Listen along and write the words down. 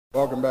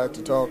Welcome back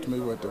to Talk to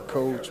Me with the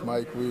coach,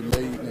 Mike. We're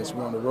Mayden as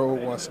we're on the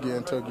road once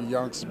again, took your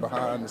youngsters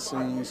behind the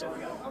scenes,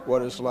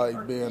 what it's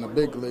like being a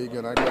big league,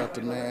 and I got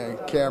the man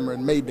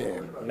Cameron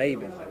Maybin.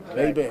 Maybin.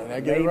 Maybin, I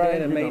get it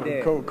right? And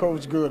Mayden.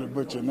 Coach good at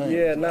butcher name.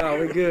 Yeah, no,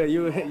 we're good.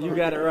 You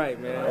got it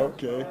right, man.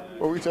 Okay.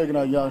 Well, we're taking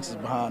our youngsters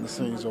behind the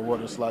scenes of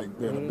what it's like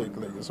being a big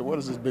leaguer. So what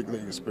has this big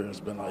league experience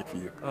been like for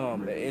you?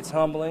 It's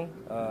humbling.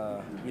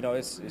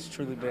 It's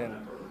truly been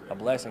a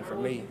blessing for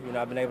me.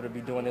 I've been able to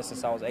be doing this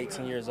since I was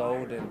 18 years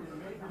old, and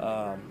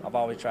I've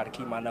always tried to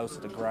keep my nose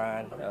to the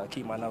grind,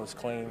 keep my nose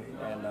clean,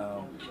 and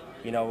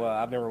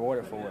I've been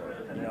rewarded for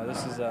it.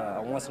 This is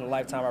a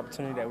once-in-a-lifetime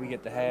opportunity that we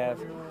get to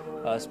have,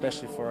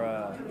 especially for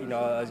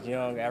us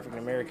young African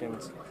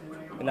Americans,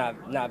 and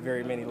not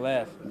very many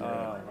left.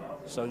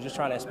 So just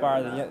trying to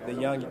inspire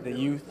the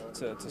youth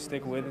to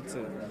stick with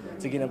it,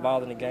 to get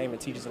involved in the game.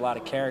 It teaches a lot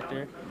of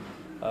character.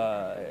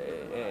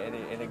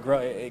 And it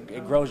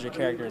grows your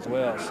character as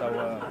well.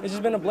 So it's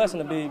just been a blessing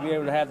to be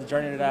able to have the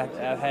journey that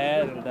I've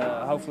had, and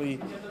hopefully,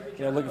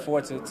 looking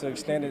forward to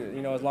extend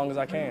it, as long as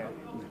I can.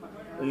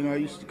 I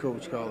used to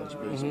coach college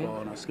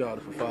baseball, and I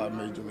scouted for 5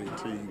 major league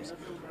teams.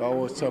 I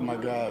always tell my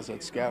guys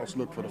that scouts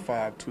look for the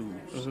 5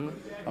 tools.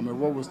 I mean,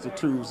 what was the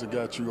tools that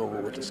got you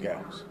over with the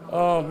scouts?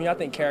 I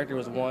think character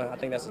was one. I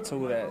think that's a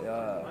tool that,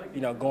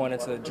 going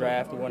into the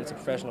draft, going into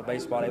professional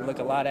baseball, they look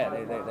a lot at.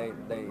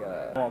 They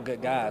want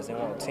good guys. They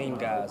want team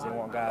guys. They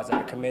want guys that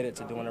are committed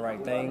to doing the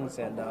right things.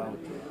 And,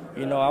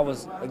 I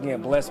was,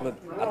 again, blessed with,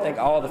 I think,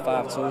 all the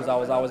 5 tools. I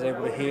was always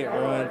able to hit,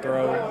 run,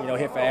 throw,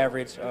 hit for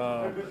average,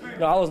 all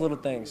those little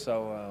things.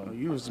 So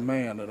you was the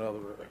man, in other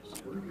words.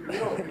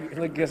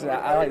 Look,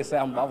 I like to say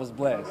I was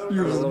blessed.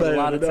 You was a man,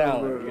 lot of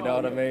talent, you know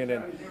what I mean?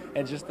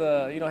 And just,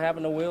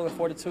 having the will and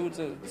fortitude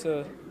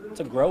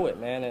to grow it,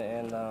 man,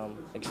 and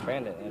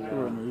expand it.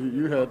 And,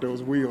 you had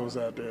those wheels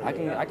out there.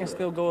 I can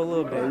still go a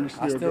little bit.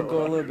 I still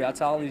go a little bit. I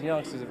tell all these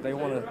youngsters if they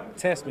want to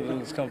test me, they can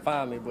just come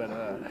find me. But,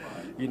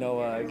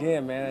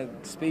 again,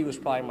 man, speed was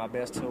probably my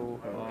best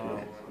tool.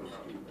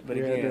 But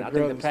again, I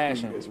think the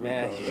passion,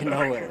 man, you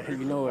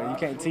know it. You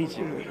can't teach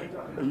it.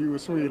 You were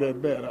sweet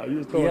at bat. You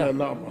was throwing that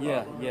number.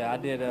 Yeah, I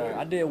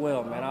did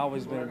well, man. I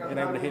always been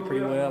able to hit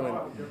pretty well,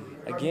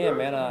 and again,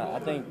 man, I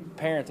think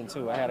parenting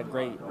too. I had a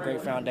great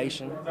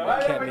foundation.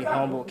 It kept me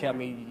humble, kept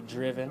me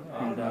driven,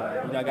 and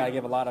I got to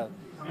give a lot of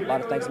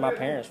thanks to my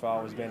parents for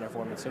always being there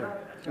for me too.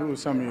 Who were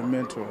some of your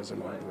mentors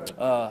in life?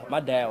 My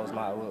dad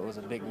was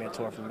a big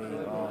mentor for me.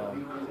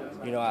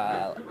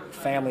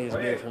 Family is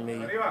big for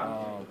me.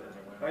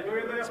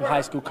 Some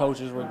high school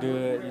coaches were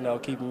good,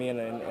 keeping me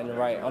on the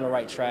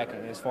right track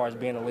as far as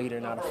being a leader,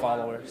 not a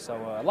follower. So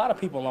a lot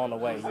of people along the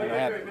way,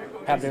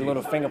 have their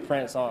little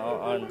fingerprints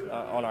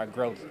on our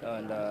growth,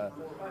 and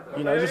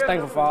just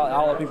thankful for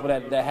all the people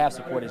that have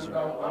supported you.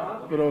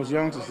 For those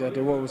youngsters out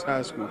there, what was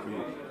high school for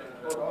you?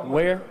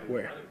 Where?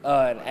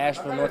 In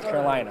Asheville, North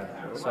Carolina.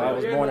 So I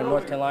was born in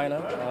North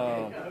Carolina.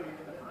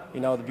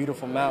 The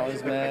beautiful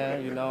mountains,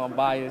 man. I'm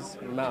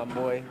biased, mountain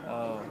boy.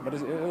 But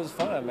it was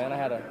fun, man. I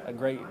had a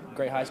great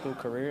high school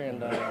career,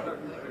 and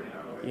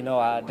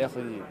I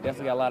definitely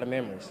got a lot of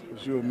memories.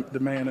 Was you the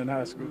man in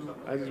high school?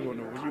 I just want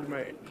to know, was you the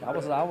man? I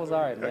was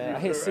all right, man. I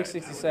hit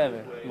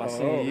 667 my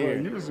senior year.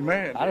 Well, you was the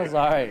man. I was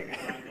all right.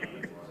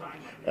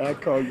 I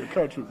call you a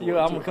country boy.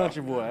 I'm a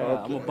country boy.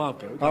 Okay. I'm a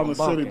bumping. I'm a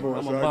city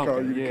boy, so I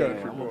call you the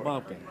country boy. I'm a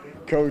bumping.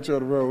 Coach on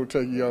the road,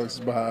 take your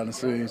youngsters behind the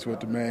scenes with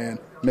the man,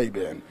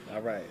 Maybin.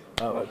 All right.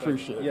 I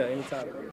appreciate it. Yeah, anytime.